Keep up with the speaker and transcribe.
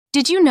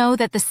Did you know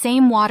that the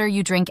same water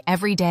you drink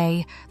every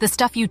day, the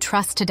stuff you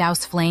trust to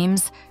douse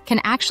flames,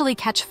 can actually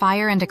catch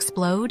fire and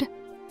explode?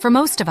 For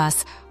most of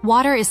us,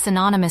 water is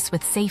synonymous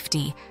with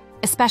safety,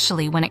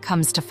 especially when it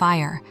comes to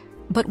fire.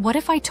 But what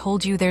if I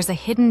told you there's a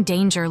hidden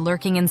danger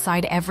lurking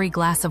inside every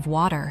glass of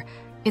water?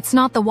 It's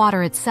not the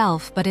water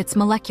itself, but its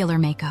molecular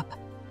makeup.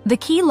 The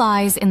key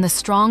lies in the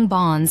strong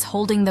bonds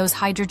holding those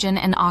hydrogen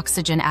and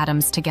oxygen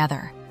atoms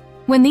together.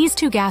 When these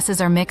two gases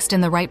are mixed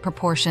in the right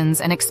proportions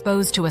and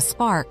exposed to a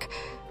spark,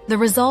 the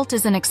result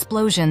is an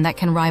explosion that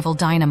can rival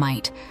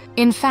dynamite.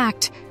 In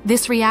fact,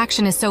 this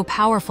reaction is so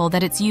powerful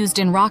that it's used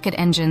in rocket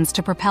engines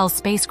to propel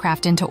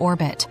spacecraft into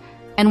orbit.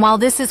 And while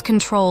this is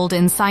controlled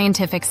in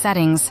scientific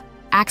settings,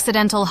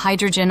 accidental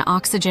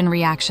hydrogen-oxygen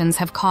reactions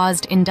have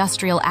caused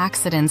industrial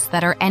accidents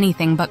that are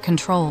anything but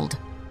controlled.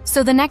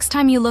 So the next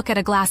time you look at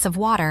a glass of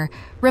water,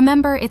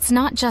 remember it's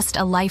not just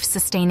a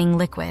life-sustaining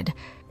liquid.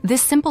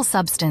 This simple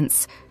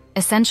substance,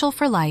 essential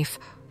for life,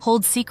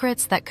 holds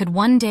secrets that could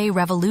one day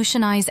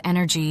revolutionize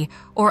energy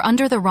or,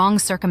 under the wrong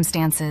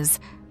circumstances,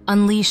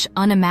 unleash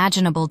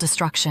unimaginable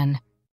destruction.